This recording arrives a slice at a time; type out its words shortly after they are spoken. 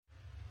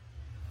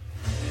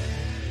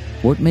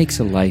What makes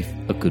a life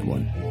a good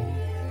one?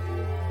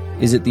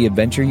 Is it the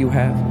adventure you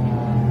have?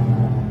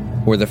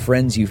 Or the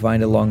friends you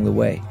find along the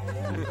way?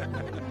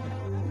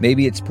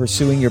 Maybe it's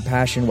pursuing your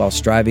passion while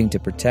striving to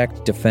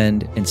protect,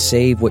 defend, and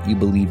save what you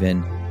believe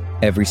in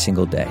every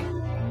single day.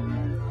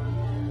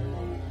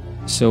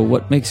 So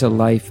what makes a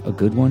life a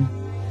good one?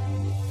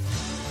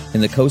 In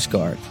the Coast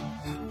Guard,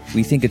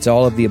 we think it's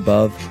all of the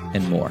above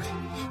and more.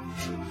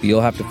 But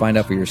you'll have to find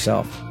out for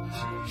yourself.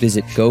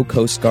 Visit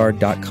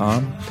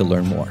gocoastguard.com to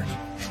learn more.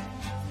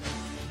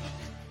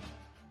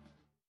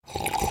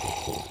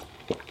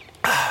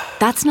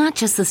 That's not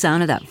just the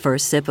sound of that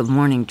first sip of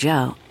Morning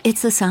Joe.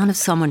 It's the sound of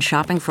someone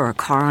shopping for a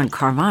car on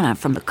Carvana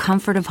from the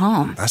comfort of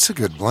home. That's a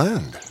good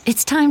blend.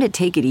 It's time to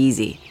take it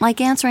easy,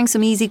 like answering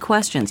some easy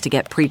questions to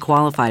get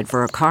pre-qualified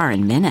for a car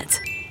in minutes.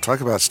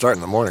 Talk about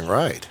starting the morning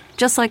right.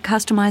 Just like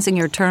customizing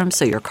your terms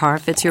so your car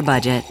fits your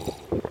budget.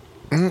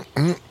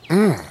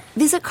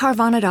 Visit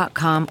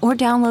Carvana.com or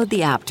download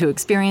the app to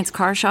experience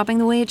car shopping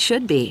the way it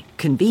should be.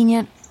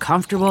 Convenient,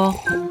 comfortable.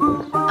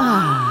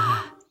 Ah.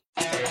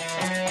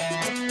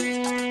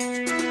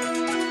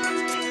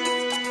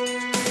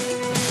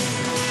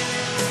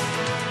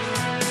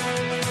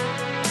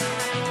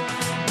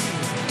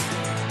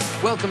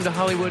 Welcome to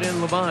Hollywood and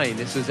Levine.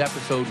 This is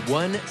episode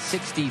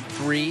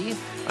 163.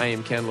 I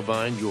am Ken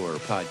Levine, your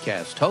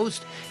podcast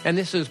host, and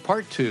this is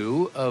part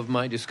 2 of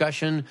my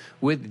discussion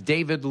with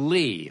David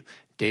Lee.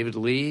 David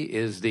Lee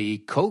is the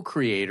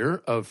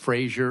co-creator of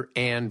FRASIER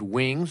and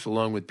Wings,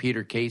 along with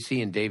Peter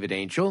Casey and David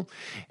Angel.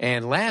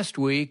 And last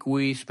week,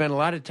 we spent a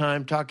lot of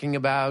time talking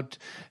about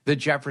the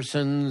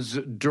Jeffersons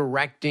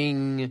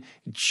directing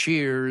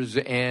Cheers.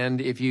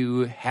 And if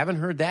you haven't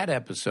heard that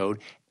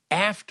episode,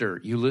 after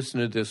you listen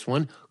to this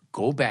one,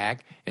 go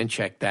back and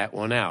check that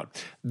one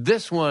out.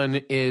 This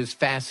one is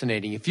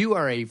fascinating. If you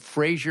are a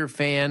FRASIER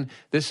fan,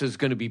 this is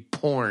going to be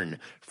porn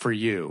for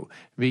you,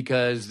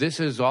 because this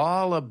is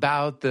all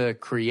about the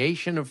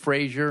creation of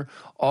FRASIER,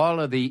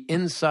 all of the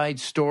inside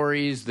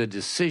stories, the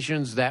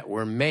decisions that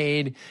were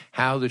made,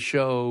 how the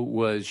show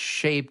was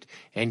shaped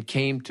and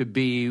came to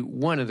be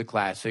one of the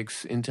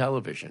classics in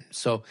television.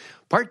 So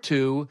part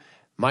 2,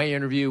 my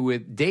interview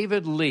with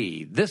David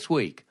Lee this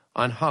week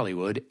on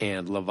Hollywood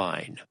and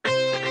Levine.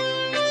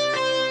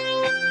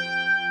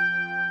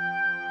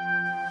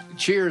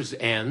 Cheers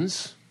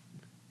ends.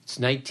 It's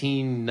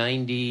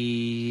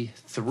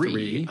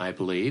 1993, I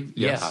believe.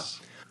 Yes.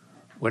 Yeah.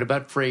 What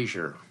about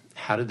FRASIER?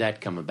 How did that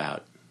come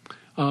about?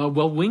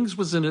 Well, Wings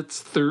was in its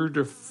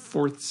third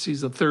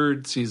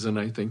season,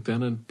 I think,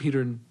 then. And Peter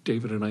and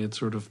David and I had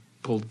sort of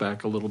pulled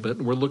back a little bit.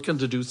 And we're looking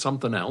to do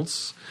something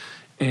else.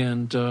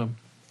 And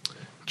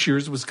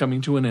Cheers was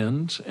coming to an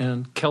end.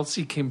 And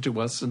Kelsey came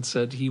to us and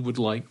said he would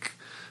like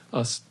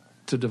us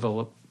to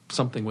develop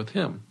something with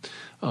him.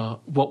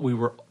 What we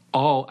were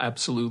all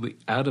absolutely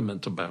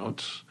adamant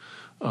about,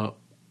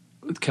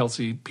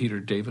 Kelsey, Peter,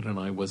 David, and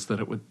I, was that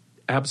it would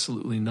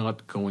absolutely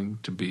not going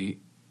to be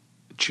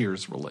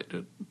Cheers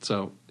related.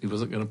 So he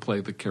wasn't going to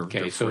play the character.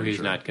 Okay, so FRASIER. he's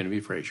not going to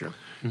be FRASIER.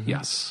 Mm-hmm.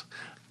 Yes.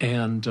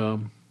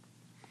 And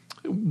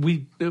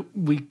we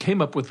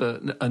came up with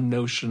a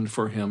notion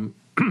for him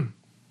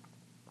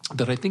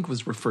that I think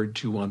was referred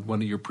to on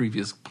one of your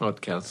previous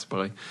podcasts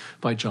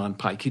by John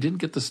Pike. He didn't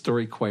get the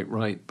story quite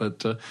right,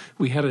 but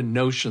we had a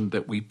notion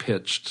that we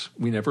pitched.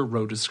 We never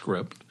wrote a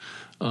script,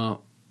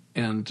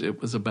 and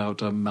it was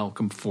about a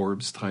Malcolm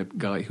Forbes type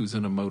guy who's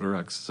in a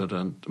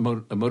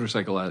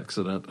motorcycle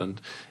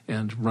accident,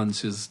 and runs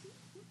his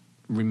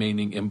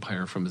remaining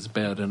empire from his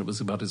bed, and it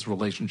was about his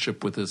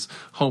relationship with his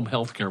home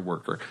healthcare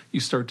worker. You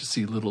start to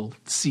see little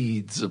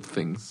seeds of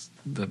things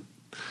that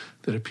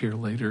appear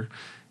later,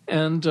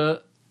 and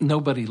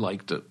nobody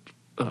liked it.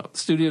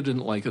 Studio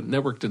didn't like it.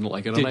 Network didn't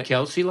like it. Did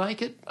Kelsey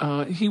like it?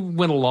 He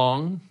went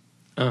along.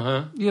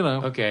 You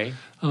know. Okay.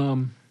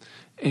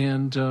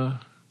 And to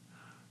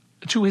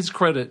his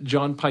credit,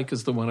 John Pike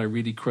is the one I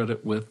really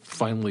credit with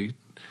finally,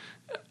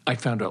 I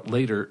found out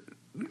later,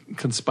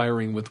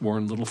 conspiring with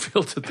Warren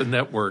Littlefield at the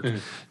network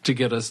to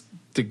get us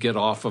to get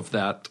off of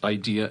that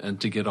idea and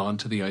to get on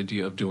to the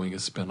idea of doing a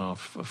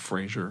spinoff of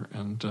FRASIER.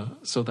 And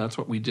so that's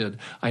what we did.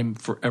 I'm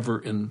forever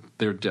in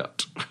their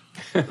debt.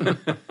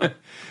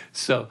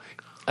 So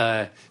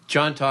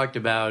John talked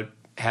about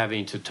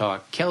having to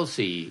talk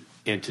Kelsey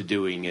into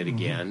doing it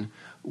again.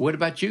 What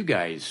about you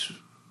guys?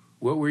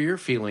 What were your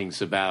feelings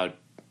about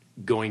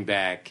going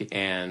back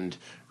and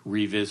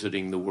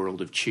revisiting the world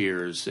of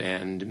Cheers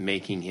and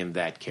making him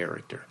that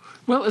character?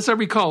 Well, as I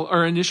recall,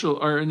 our initial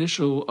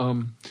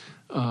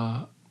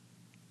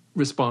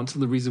response,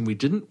 and the reason we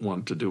didn't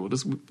want to do it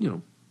is,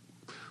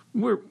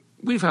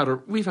 we've had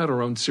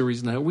our own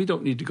series now. We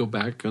don't need to go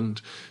back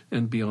and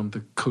be on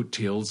the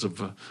coattails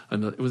of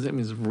another. It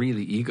was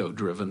really ego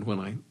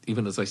driven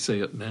even as I say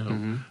it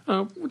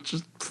now, which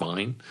is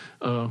fine.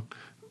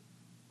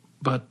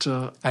 But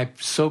I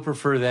so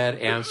prefer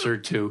that answer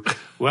to,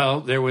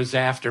 well, there was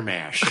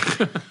Aftermash.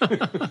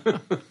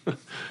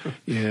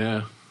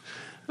 Yeah.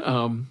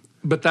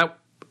 But that,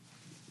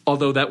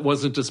 although that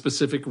wasn't a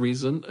specific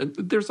reason,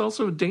 there's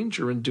also a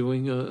danger in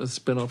doing a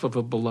spinoff of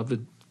a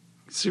beloved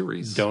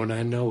series. Don't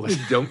I know it?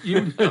 Don't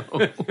you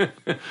know?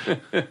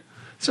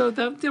 So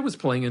that was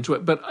playing into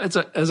it. But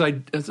as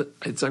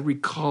I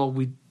recall,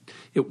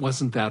 it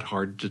wasn't that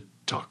hard to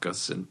talk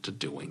us into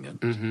doing it.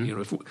 Mm-hmm. You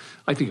know,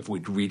 I think if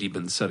we'd really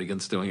been set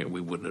against doing it,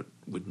 we would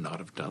not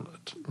have done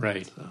it.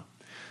 Right.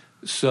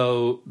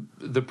 So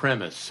the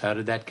premise, how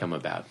did that come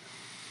about?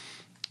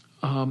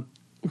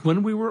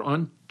 When we were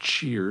on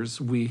Cheers,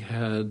 we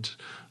had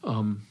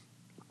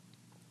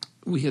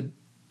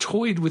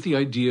toyed with the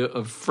idea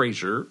of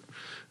Frasier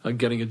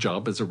getting a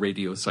job as a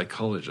radio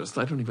psychologist.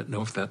 I don't even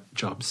know if that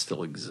job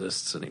still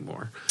exists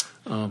anymore.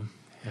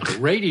 The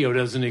radio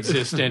doesn't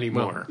exist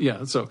anymore. Well,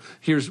 yeah, so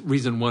here's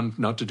reason one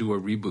not to do a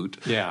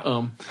reboot. Yeah.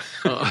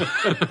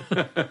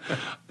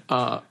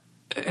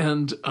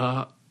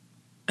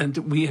 And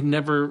we had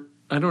never,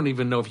 I don't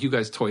even know if you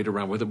guys toyed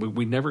around with it, but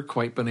we never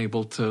quite been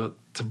able to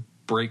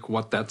break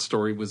what that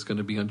story was going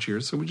to be on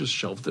Cheers, so we just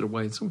shelved it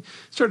away. So we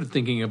started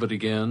thinking of it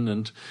again,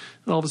 and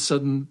all of a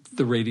sudden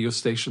the radio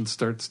station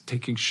starts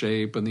taking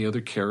shape, and the other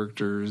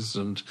characters,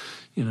 and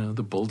you know,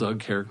 the Bulldog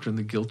character and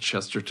the Gil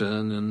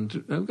Chesterton, and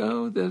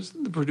there's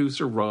the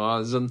producer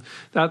Roz, and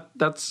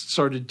that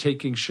started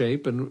taking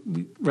shape, and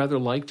we rather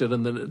liked it.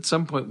 And then at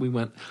some point we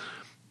went,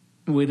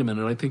 wait a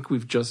minute, I think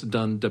we've just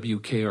done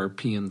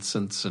WKRP in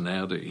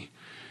Cincinnati.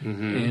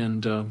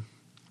 Mm-hmm.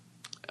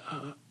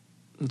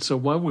 And so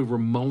while we were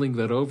mulling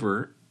that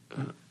over,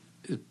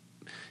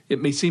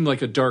 it may seem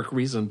like a dark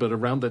reason, but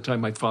around that time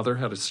my father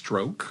had a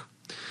stroke,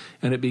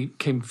 and it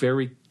became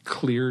very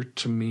clear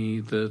to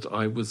me that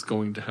I was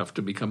going to have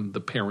to become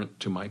the parent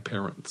to my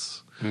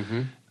parents.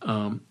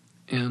 Mm-hmm.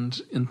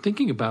 And in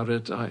thinking about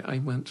it, I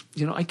went,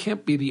 you know, I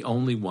can't be the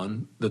only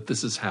one that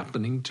this is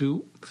happening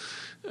to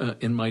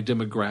in my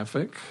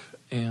demographic.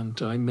 And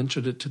I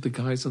mentioned it to the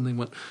guys, and they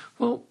went,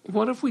 well,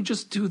 what if we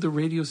just do the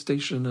radio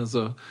station as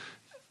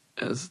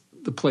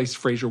the place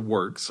Frasier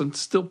works and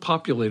still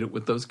populate it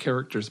with those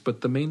characters,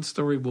 but the main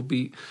story will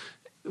be,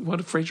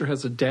 what if Frasier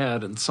has a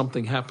dad and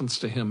something happens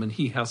to him and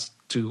he has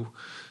to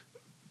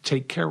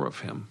take care of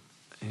him?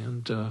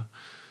 And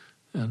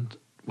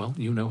well,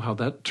 you know how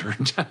that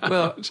turned out.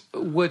 Well,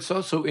 what's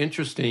also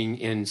interesting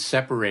in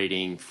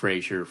separating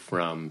Frasier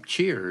from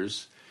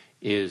Cheers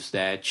is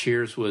that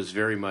Cheers was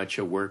very much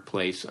a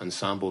workplace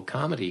ensemble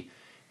comedy,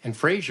 and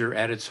Frasier,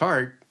 at its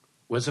heart,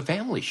 was a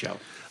family show.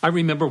 I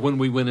remember when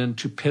we went in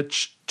to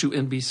pitch to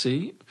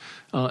NBC,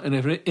 and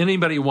if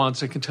anybody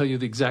wants, I can tell you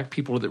the exact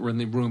people that were in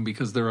the room,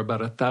 because there are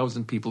about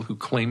 1,000 people who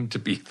claimed to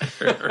be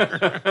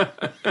there.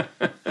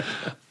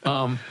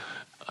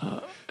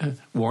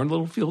 Warren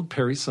Littlefield,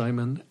 Perry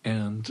Simon,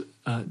 and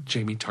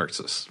Jamie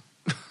Tarsis.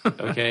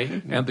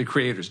 Okay. And the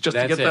creators, just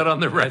to get that on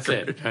the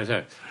record. That's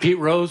it. Pete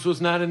Rose was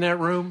not in that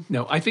room?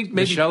 No, I think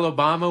maybe Michelle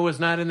Obama was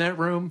not in that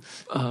room?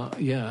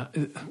 Yeah.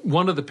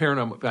 One of the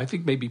paranormal, I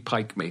think maybe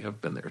Pike may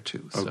have been there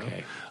too. So.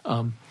 Okay.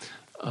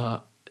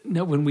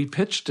 No, when we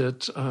pitched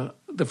it,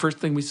 the first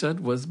thing we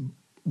said was,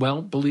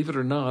 well, believe it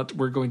or not,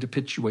 we're going to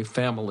pitch you a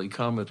family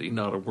comedy,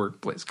 not a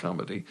workplace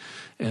comedy.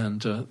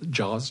 And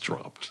jaws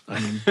dropped. I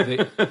mean,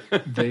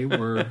 they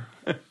were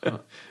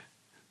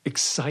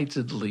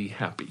excitedly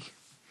happy.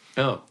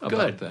 Oh, about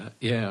good. That.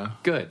 Yeah.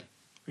 Good.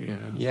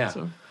 Yeah.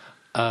 So.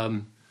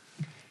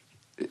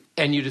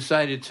 And you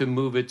decided to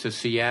move it to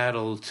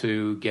Seattle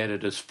to get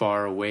it as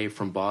far away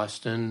from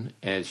Boston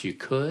as you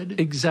could?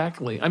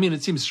 Exactly. I mean,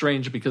 it seems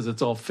strange because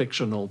it's all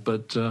fictional,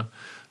 but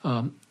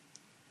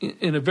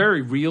in a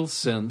very real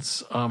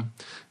sense,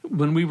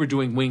 when we were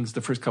doing Wings the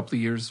first couple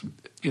of years,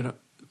 you know,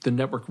 the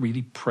network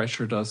really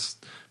pressured us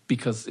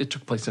because it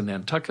took place in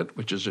Nantucket,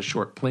 which is a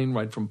short plane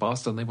ride from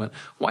Boston. They went,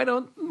 why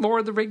don't more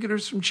of the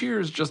regulars from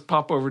Cheers just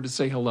pop over to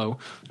say hello?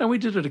 And we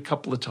did it a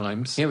couple of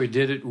times. Yeah, we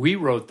did it. We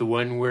wrote the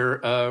one where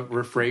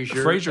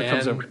Frasier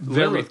comes over.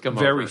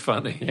 Very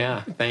funny.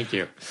 Yeah, thank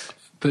you.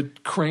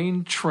 But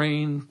Crane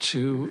trained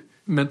to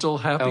mental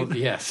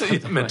happiness. Oh,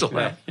 yes. Mental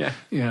like happiness.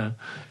 Yeah.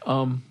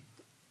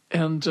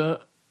 And,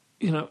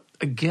 you know,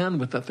 again,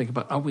 with that thing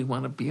about, we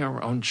want to be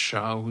our own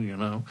show, you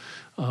know.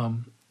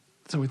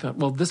 So we thought,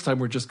 well, this time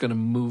we're just going to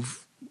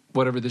move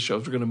whatever this show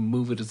is. We're going to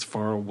move it as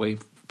far away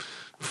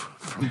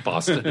from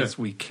Boston as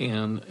we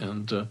can,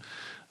 and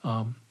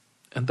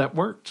that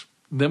worked.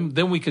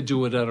 Then we could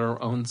do it at our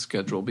own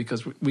schedule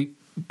because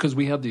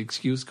we had the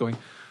excuse going,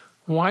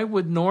 why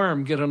would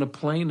Norm get on a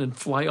plane and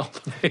fly all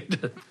the way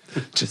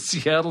to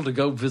Seattle to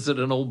go visit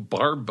an old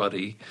bar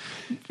buddy?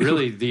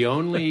 Really, the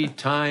only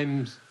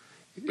times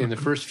in the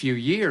first few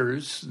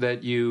years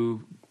that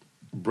you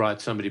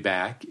brought somebody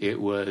back, it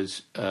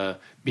was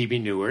Bebe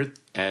Neuwirth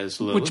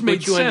as Lilith,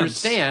 which you sense.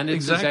 Understand. It's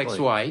exactly. his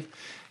ex-wife.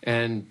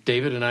 And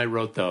David and I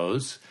wrote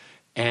those.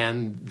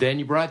 And then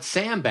you brought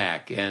Sam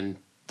back, and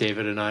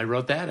David and I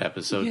wrote that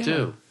episode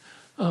too.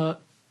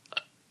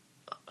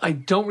 I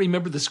don't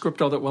remember the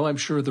script all that well. I'm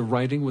sure the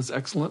writing was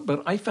excellent,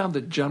 but I found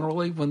that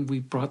generally when we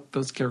brought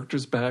those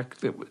characters back,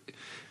 that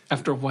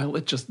after a while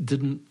it just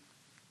didn't.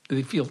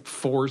 They feel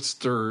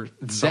forced or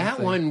something. That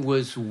one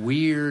was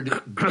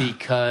weird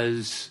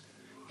because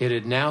it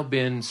had now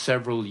been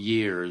several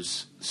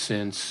years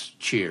since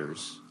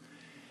Cheers,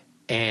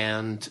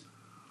 and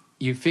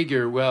you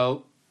figure,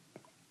 well,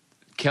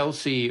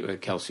 Frasier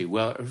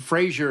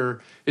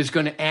is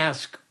going to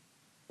ask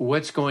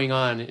what's going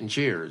on in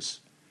Cheers.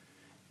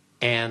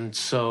 And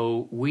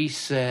so we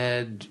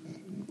said,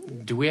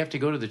 do we have to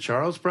go to the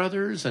Charles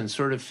Brothers and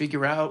sort of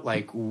figure out,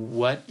 like,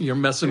 what... You're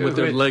messing with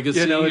their legacy.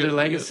 You know, their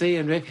legacy.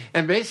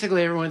 And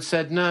basically everyone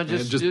said, no,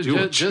 just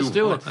do it.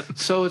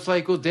 So it's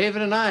like, well,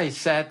 David and I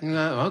sat and,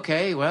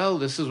 okay, well,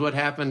 this is what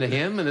happened to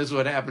him, and this is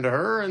what happened to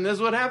her, and this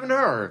is what happened to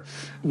her.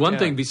 One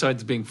thing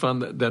besides being fun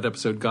that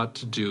episode got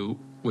to do,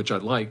 which I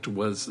liked,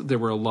 was there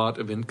were a lot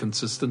of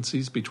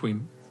inconsistencies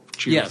between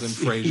Cheers and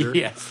Frasier.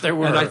 Yes, there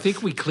were. And I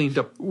think we cleaned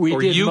up,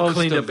 you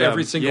cleaned up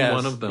every single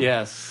one of them.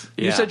 Yes.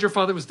 You said your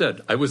father was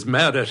dead. I was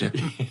mad at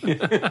him.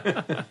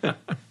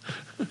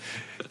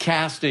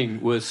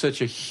 Casting was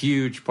such a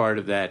huge part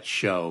of that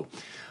show.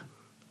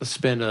 Let's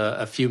spend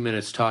a few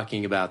minutes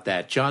talking about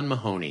that. John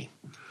Mahoney.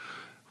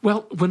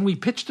 Well, when we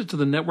pitched it to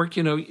the network,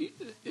 you know,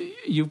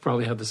 you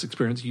probably had this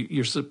experience.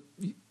 You're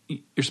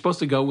supposed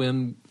to go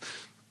in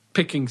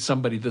picking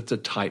somebody that's a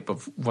type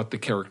of what the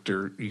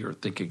character you're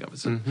thinking of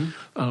is.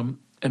 Mm-hmm.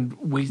 And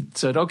we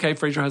said, okay,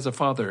 Frasier has a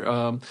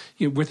father.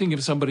 We're thinking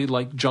of somebody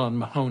like John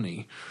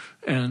Mahoney.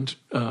 And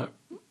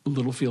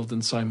Littlefield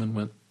and Simon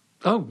went,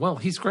 oh, well,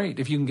 he's great.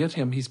 If you can get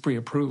him, he's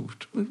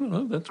pre-approved. We went,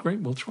 oh, that's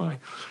great. We'll try.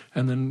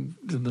 And then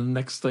the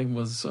next thing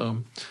was, we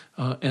want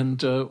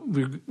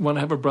to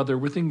have a brother.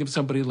 We're thinking of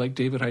somebody like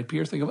David Hyde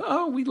Pierce. Thinking,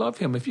 oh, we love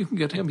him. If you can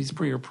get him, he's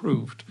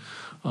pre-approved.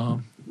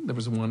 There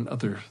was one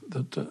other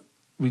that...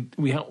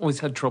 We always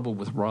had trouble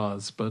with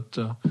Roz, but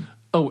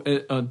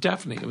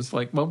Daphne. It was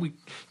like, well, we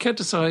can't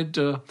decide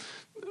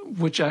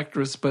which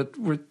actress, but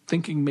we're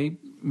thinking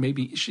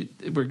maybe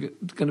we're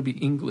going to be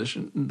English.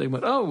 And they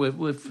went, oh,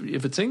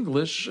 if it's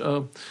English,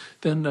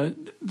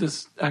 then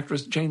this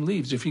actress Jane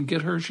Leeves. If you can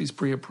get her, she's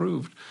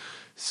pre-approved.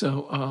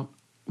 So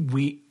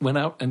we went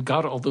out and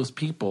got all those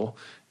people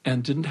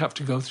and didn't have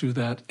to go through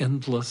that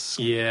endless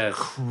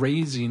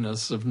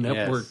craziness of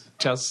network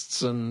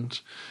tests, and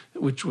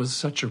which was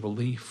such a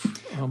relief.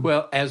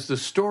 Well, as the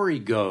story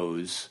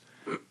goes,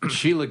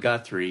 Sheila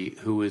Guthrie,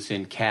 who was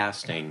in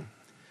casting,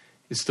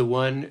 is the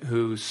one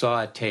who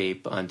saw a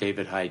tape on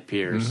David Hyde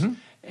Pierce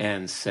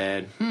and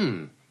said,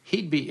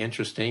 he'd be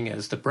interesting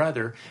as the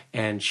brother,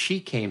 and she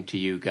came to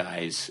you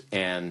guys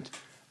and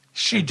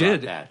she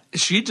did that.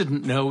 She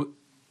didn't know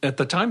at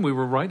the time we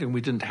were writing, we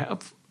didn't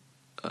have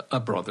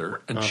a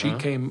brother, and she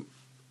came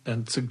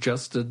and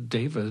suggested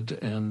David,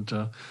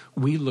 and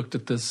we looked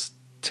at this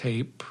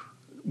tape.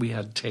 We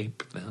had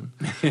tape then.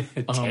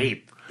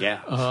 Tape,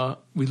 yeah.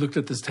 We looked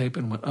at this tape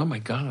and went, oh my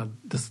God,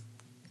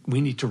 we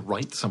need to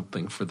write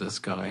something for this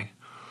guy.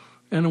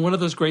 And in one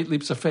of those great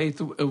leaps of faith,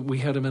 we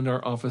had him in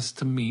our office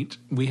to meet.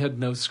 We had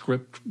no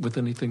script with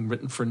anything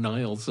written for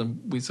Niles,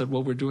 and we said,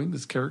 well, we're doing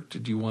this character.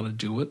 Do you want to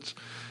do it?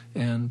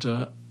 And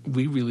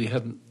we really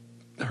hadn't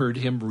heard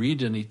him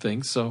read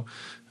anything, so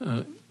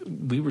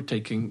we were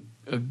taking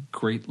a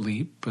great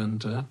leap.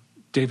 And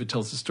David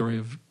tells the story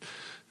of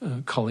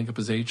calling up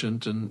his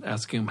agent and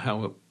asking him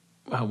how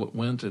it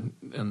went,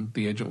 and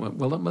the agent went,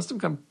 well, it must have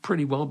gone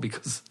pretty well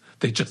because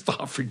they just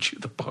offered you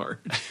the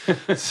part.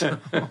 So,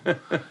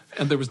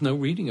 and there was no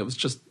reading. It was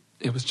just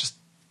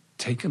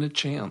taking a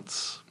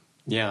chance.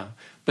 Yeah,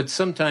 but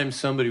sometimes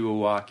somebody will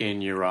walk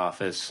in your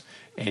office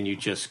and you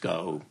just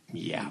go,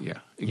 yeah,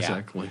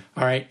 exactly.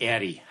 Yeah. All right,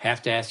 Eddie.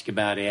 Have to ask you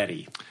about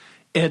Eddie.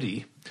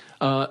 Eddie,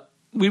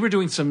 we were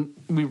doing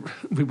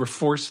we were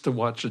forced to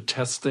watch a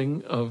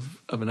testing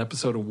of an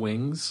episode of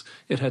Wings.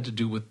 It had to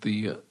do with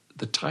the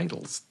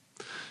titles,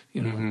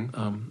 you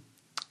know,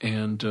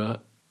 and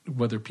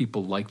whether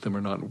people liked them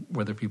or not,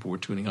 whether people were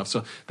tuning off.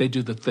 So they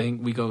do the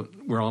thing.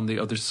 We're on the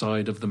other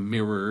side of the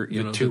mirror,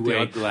 the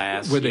two-way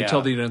glass, where they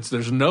tell the audience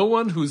there's no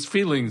one whose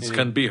feelings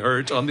can be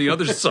hurt on the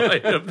other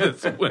side of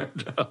this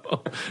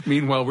window.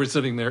 Meanwhile, we're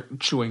sitting there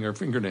chewing our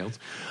fingernails,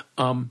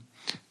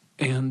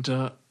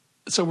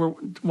 so we're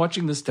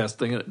watching this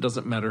testing, and it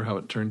doesn't matter how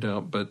it turned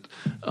out. But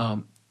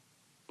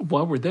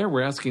while we're there,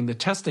 we're asking the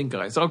testing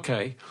guys,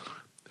 okay,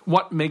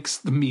 what makes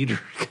the meter,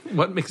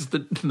 what makes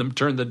them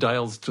turn the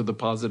dials to the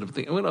positive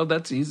thing? Well,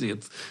 that's easy.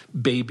 It's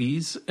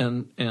babies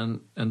and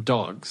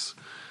dogs,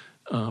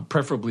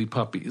 preferably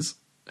puppies.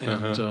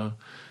 And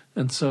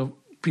so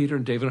Peter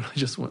and David and I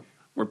just went,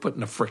 we're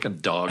putting a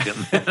frickin' dog in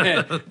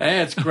there.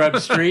 That's Grub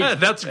Street.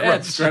 That's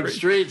Grub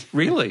Street.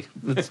 Really.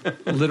 It's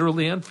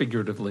literally and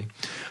figuratively.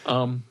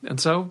 And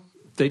so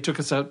they took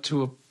us out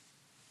to a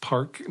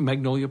park,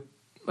 Magnolia,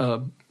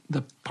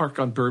 the park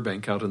on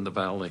Burbank out in the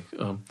valley.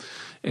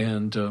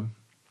 And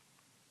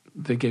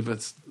they gave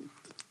us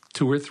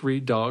 2 or 3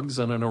 dogs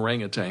and an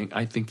orangutan.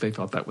 I think they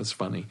thought that was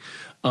funny.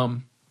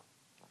 And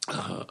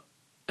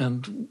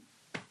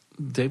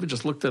David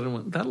just looked at it and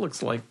went, that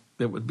looks like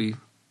it would be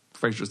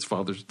Frasier's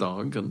father's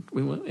dog. And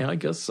we went, yeah, I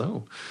guess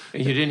so.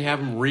 You didn't have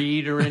him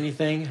read or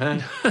anything,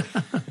 huh?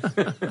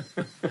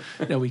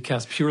 No, we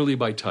cast purely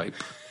by type.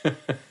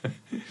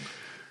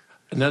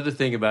 Another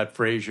thing about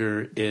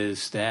Frasier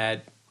is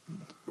that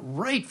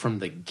right from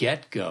the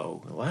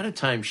get-go. A lot of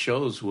times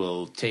shows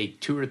will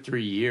take 2 or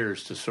 3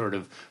 years to sort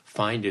of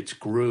find its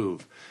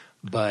groove.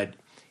 But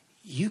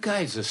you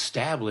guys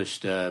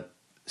established a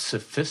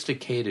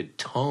sophisticated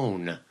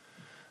tone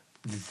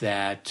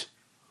that,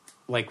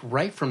 like,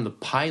 right from the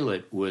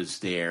pilot was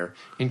there,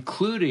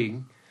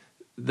 including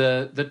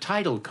the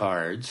title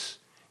cards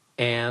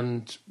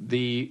and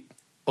the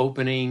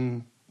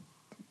opening.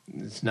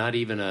 It's not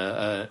even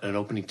an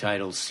opening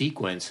title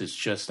sequence. It's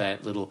just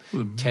that little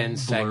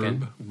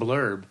 10-second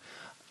blurb.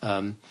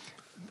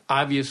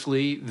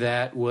 Obviously,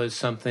 that was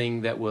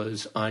something that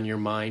was on your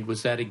mind.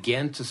 Was that,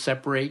 again, to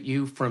separate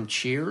you from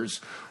Cheers?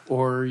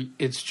 Or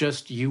it's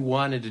just you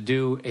wanted to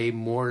do a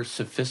more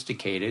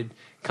sophisticated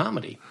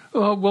comedy?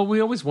 Well, we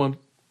always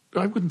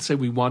I wouldn't say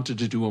we wanted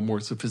to do a more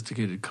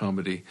sophisticated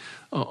comedy,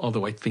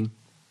 although I think,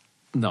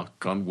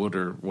 knock on wood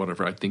or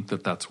whatever, I think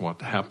that's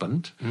what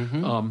happened.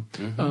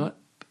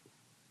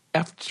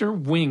 After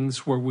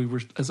Wings, where we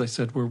were, as I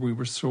said, where we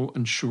were so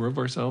unsure of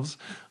ourselves,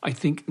 I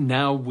think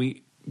now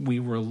we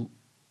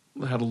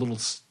had a little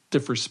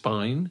stiffer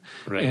spine.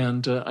 Right.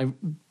 And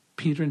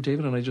Peter and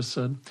David and I just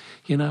said,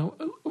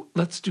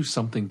 let's do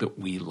something that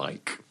we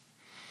like.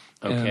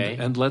 Okay.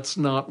 And let's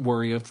not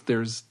worry if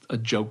there's a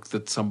joke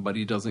that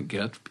somebody doesn't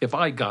get. If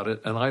I got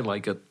it and I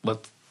like it,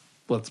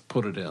 let's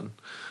put it in.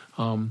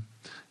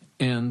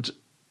 And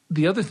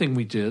the other thing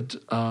we did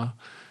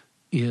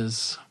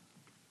is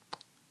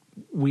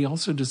we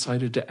also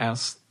decided to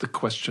ask the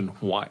question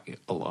why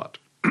a lot.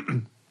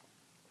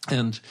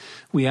 And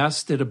we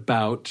asked it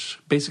about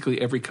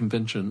basically every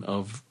convention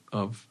of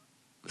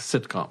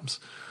sitcoms.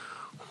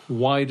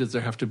 Why does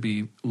there have to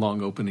be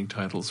long opening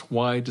titles?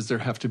 Why does there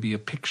have to be a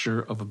picture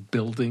of a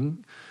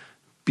building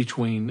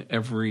between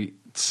every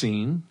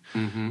scene?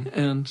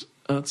 And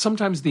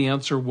sometimes the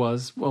answer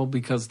was, well,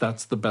 because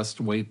that's the best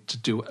way to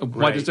do it.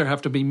 Why does there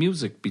have to be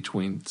music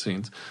between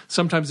scenes?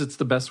 Sometimes it's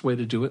the best way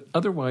to do it.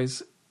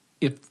 Otherwise,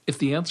 if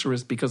the answer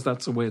is because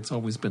that's the way it's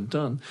always been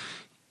done,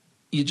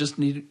 you just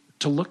need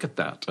to look at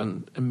that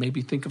and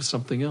maybe think of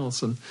something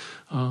else. And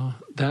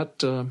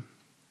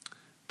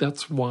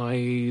that's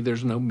why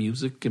there's no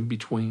music in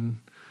between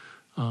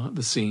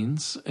the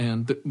scenes,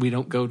 and that we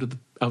don't go to the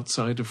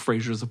outside of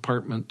Frasier's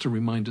apartment to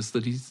remind us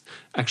that he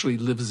actually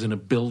lives in a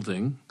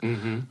building.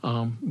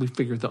 We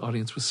figured the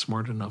audience was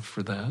smart enough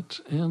for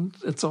that, and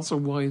it's also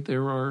why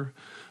there are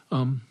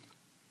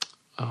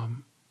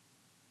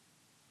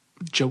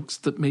jokes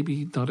that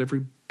maybe not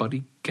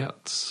everybody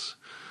gets.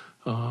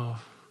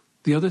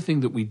 The other thing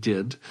that we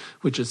did,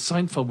 which is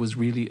Seinfeld was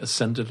really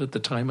ascendant at the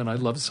time, and I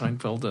love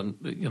Seinfeld and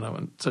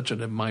and such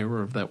an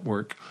admirer of that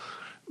work,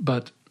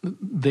 but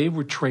they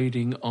were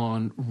trading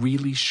on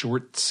really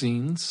short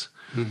scenes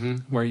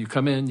where you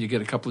come in, you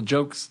get a couple of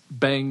jokes,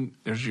 bang,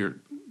 there's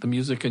the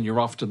music, and you're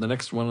off to the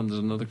next one, and there's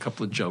another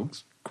couple of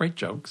jokes, great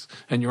jokes,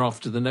 and you're off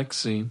to the next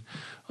scene.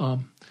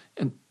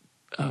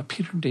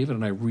 Peter and David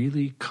and I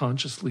really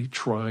consciously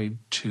tried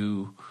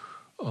to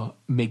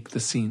make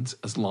the scenes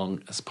as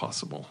long as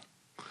possible.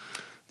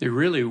 They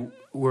really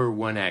were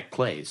one-act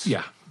plays.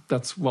 Yeah,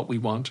 that's what we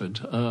wanted.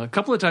 A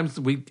couple of times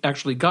we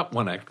actually got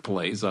one-act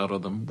plays out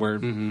of them where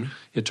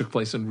it took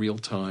place in real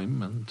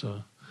time.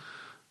 And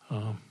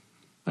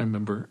I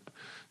remember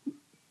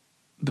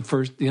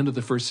the end of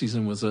the first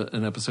season was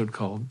an episode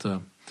called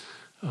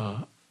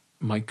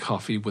My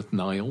Coffee with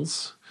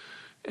Niles.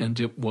 And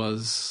it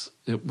was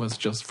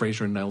just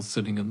Frasier and Niles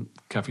sitting in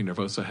Cafe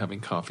Nervosa having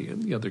coffee,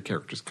 and the other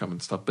characters come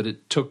and stuff. But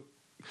it took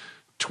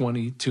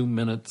 22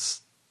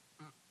 minutes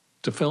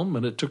to film,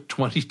 and it took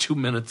 22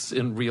 minutes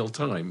in real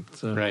time.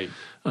 So, right.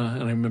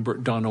 And I remember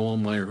Don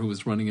Ohlmeyer, who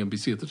was running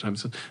NBC at the time,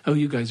 said, "Oh,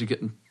 you guys are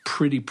getting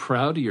pretty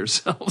proud of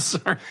yourselves,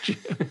 aren't you?"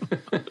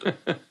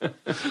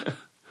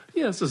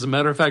 Yes, as a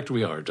matter of fact,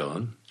 we are,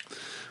 Don.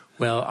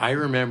 Well, I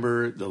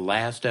remember the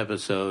last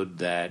episode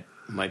that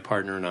my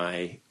partner and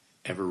I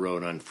ever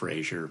wrote on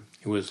Frasier.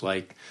 It was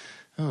like,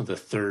 the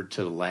third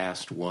to the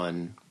last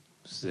one.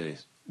 It's the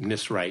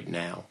Miss Right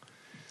Now.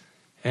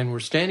 And we're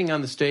standing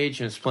on the stage,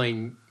 and it's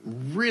playing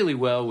really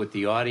well with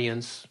the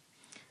audience.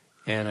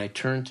 And I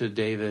turned to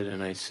David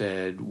and I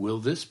said, will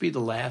this be the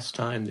last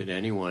time that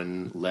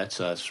anyone lets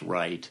us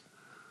write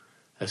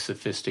a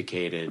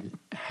sophisticated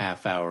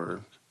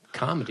half-hour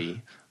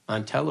comedy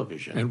on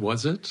television? And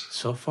was it?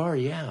 So far,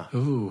 yeah.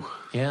 Ooh.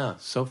 Yeah,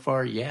 so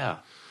far, yeah.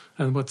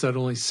 And what's that,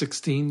 only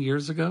 16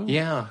 years ago?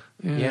 Yeah.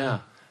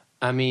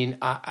 I mean,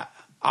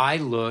 I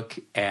look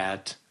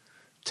at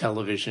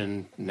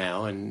television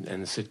now and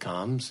the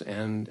sitcoms,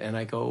 and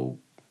I go,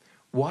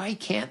 why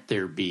can't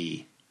there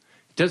be?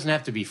 It doesn't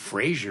have to be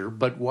Frasier,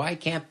 but why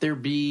can't there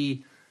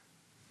be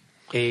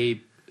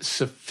a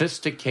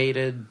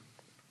sophisticated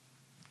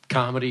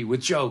comedy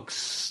with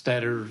jokes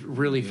that are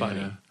really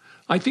funny? Yeah.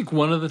 I think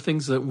one of the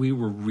things that we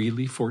were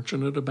really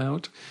fortunate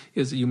about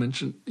is you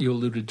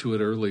alluded to it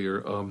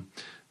earlier,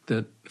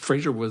 that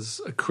Frasier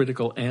was a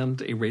critical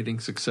and a rating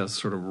success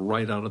sort of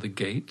right out of the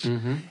gate,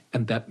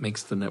 and that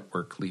makes the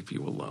network leave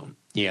you alone.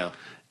 Yeah.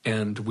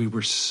 And we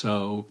were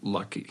so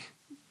lucky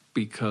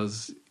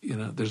because,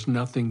 there's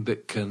nothing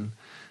that can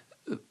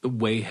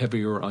weigh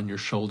heavier on your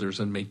shoulders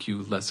and make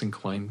you less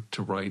inclined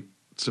to write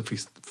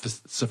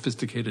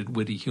sophisticated,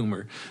 witty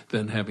humor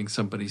than having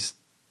somebody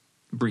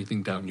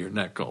breathing down your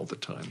neck all the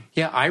time.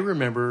 Yeah, I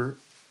remember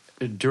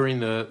during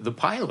the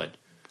pilot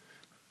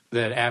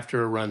that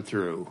after a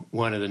run-through,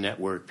 one of the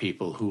network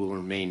people who will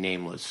remain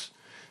nameless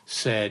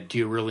said, "Do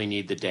you really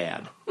need the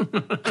dad?"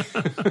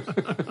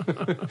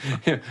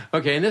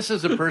 Okay, and this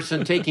is a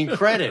person taking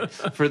credit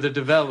for the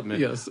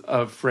development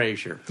of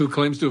Frasier. Who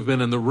claims to have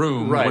been in the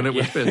room when it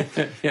was filmed.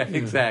 Yeah,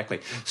 exactly.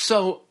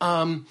 So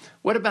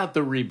what about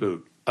the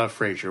reboot of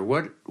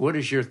Frasier? What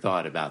is your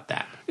thought about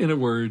that? In a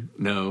word,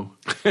 no.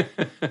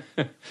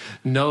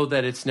 Know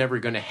that it's never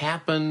going to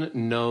happen.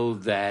 Know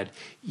that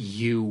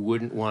you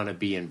wouldn't want to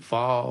be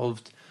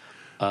involved.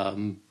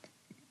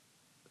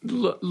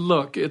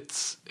 Look,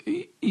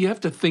 you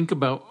have to think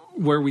about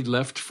where we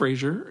left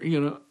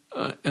Frasier,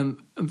 and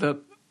that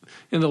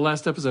in the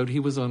last episode he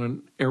was on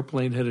an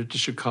airplane headed to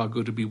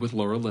Chicago to be with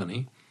Laura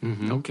Linney.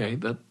 Mm-hmm. Okay,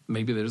 that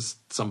maybe there's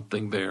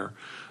something there.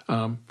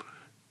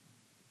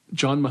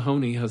 John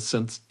Mahoney has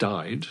since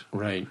died.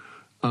 Right.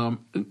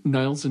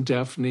 Niles and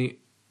Daphne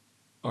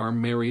are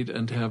married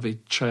and have a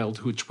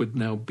child which would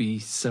now be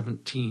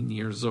 16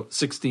 years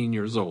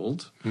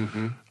old.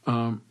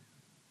 Mm-hmm.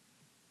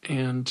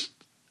 And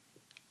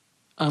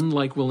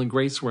unlike Will and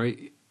Grace, where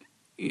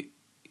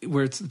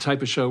it's the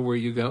type of show where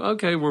you go,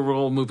 okay, we're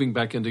all moving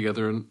back in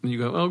together, and you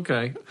go,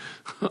 okay,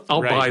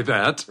 I'll buy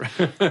that.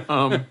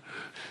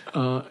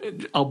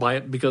 I'll buy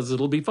it because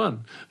it'll be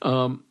fun.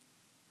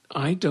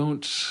 I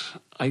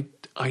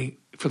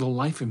for the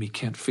life of me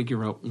can't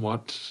figure out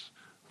what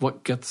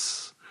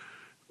gets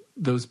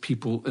those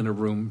people in a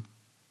room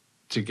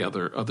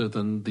together other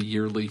than the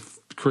yearly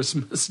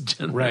Christmas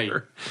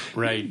dinner.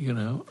 Right.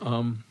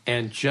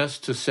 And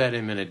just to set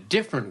him in a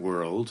different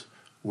world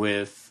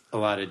with a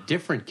lot of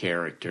different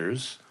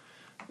characters.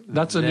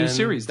 That's a new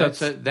series.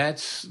 That's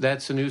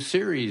a new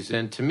series,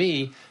 and to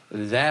me,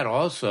 that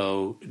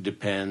also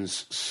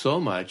depends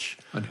so much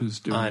on who's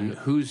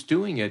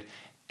doing it.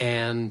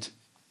 And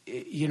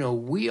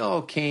we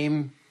all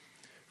came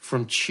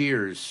from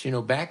Cheers.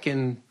 Back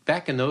in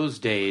those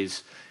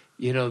days,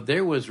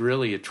 there was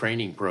really a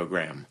training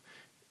program.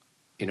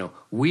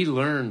 We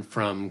learned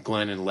from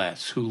Glenn and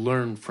Les, who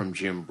learned from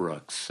Jim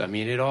Brooks. I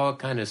mean, it all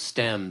kind of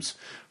stems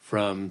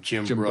from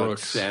Jim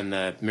Brooks and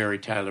the Mary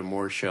Tyler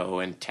Moore Show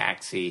and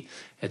Taxi,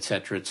 et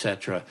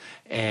cetera,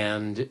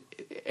 and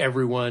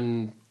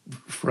everyone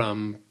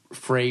from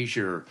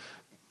Frasier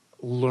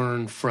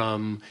learned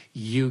from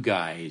you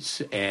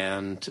guys,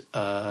 and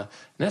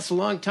that's a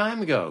long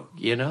time ago,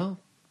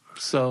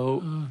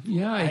 So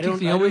I think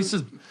the only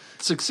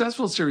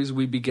successful series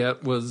we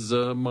begat was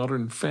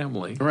Modern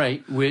Family,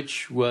 right?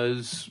 Which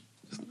was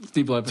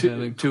Steve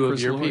Lappin and two of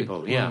Chris your Lloyd.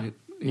 people, yeah.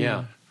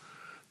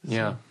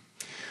 So.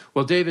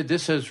 Well, David,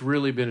 this has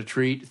really been a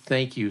treat.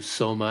 Thank you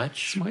so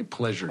much. It's my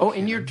pleasure. Oh,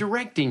 and you're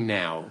directing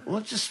now.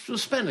 We'll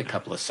spend a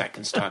couple of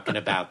seconds talking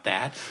about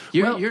that.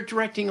 You're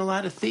directing a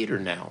lot of theater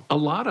now. A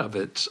lot of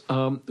it.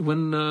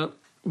 When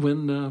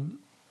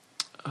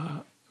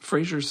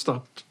Frasier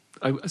stopped,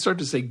 I started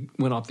to say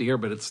went off the air,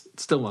 but it's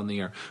still on the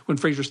air. When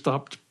Frasier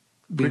stopped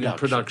being in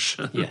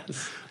production,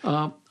 yes,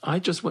 I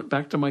just went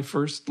back to my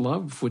first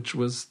love, which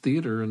was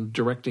theater and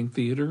directing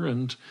theater,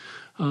 and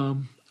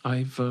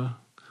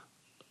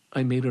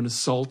I made an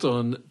assault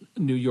on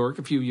New York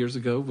a few years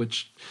ago,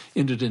 which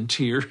ended in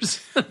tears.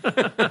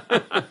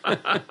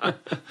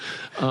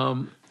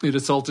 It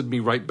assaulted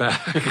me right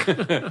back.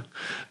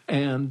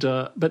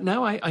 But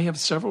now I have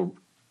several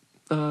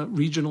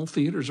regional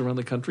theaters around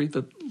the country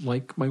that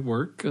like my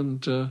work.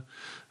 And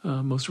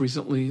most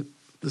recently,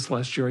 this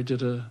last year, I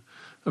did a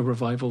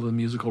revival of the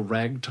musical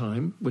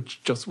Ragtime,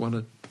 which just won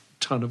a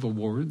ton of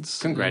awards.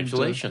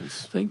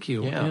 Congratulations. And, thank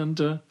you. Yeah.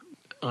 And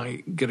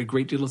I get a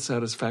great deal of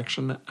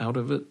satisfaction out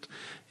of it.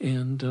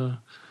 And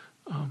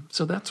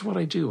so that's what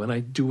I do. And I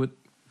do it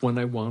when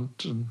I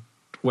want and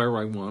where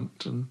I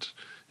want. And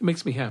it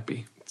makes me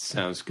happy.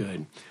 Sounds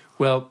good.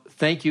 Well,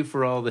 thank you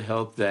for all the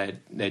help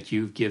that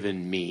you've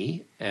given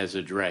me as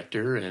a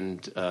director.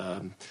 And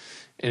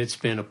it's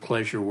been a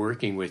pleasure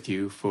working with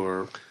you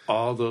for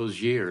all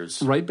those years.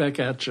 Right back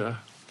at you.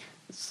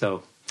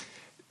 So...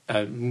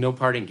 no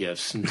parting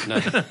gifts.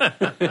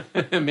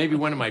 Maybe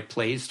one of my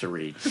plays to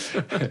read.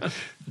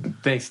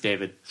 Thanks,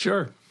 David.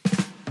 Sure.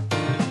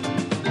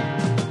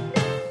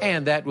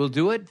 And that will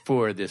do it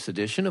for this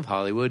edition of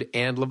Hollywood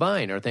and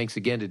Levine. Our thanks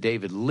again to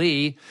David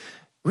Lee.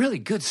 Really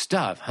good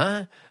stuff,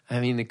 huh? I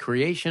mean, the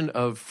creation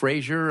of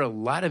Frasier, a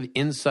lot of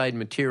inside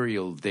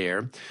material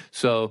there.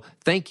 So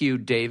thank you,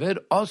 David.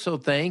 Also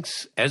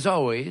thanks, as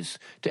always,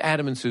 to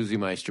Adam and Susie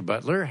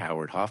Meister-Butler,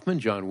 Howard Hoffman,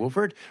 John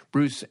Wolford,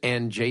 Bruce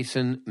and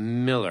Jason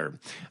Miller.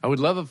 I would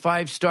love a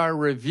 5-star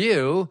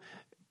review.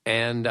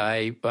 And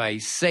I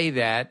say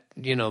that,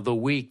 the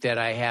week that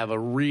I have a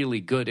really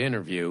good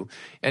interview.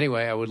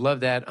 Anyway, I would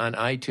love that on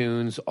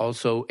iTunes.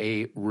 Also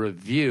a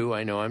review.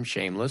 I know I'm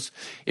shameless.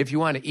 If you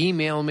want to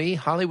email me,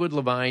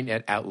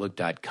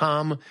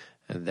 HollywoodLevine@outlook.com.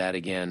 That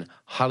again,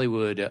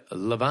 Hollywood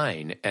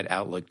Levine at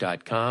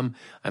Outlook.com.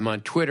 I'm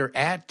on Twitter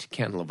at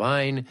Ken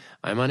Levine.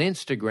 I'm on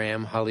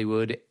Instagram,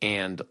 Hollywood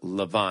and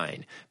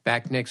Levine.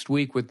 Back next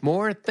week with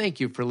more. Thank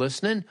you for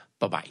listening.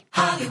 Bye-bye.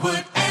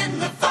 Hollywood and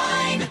Levine.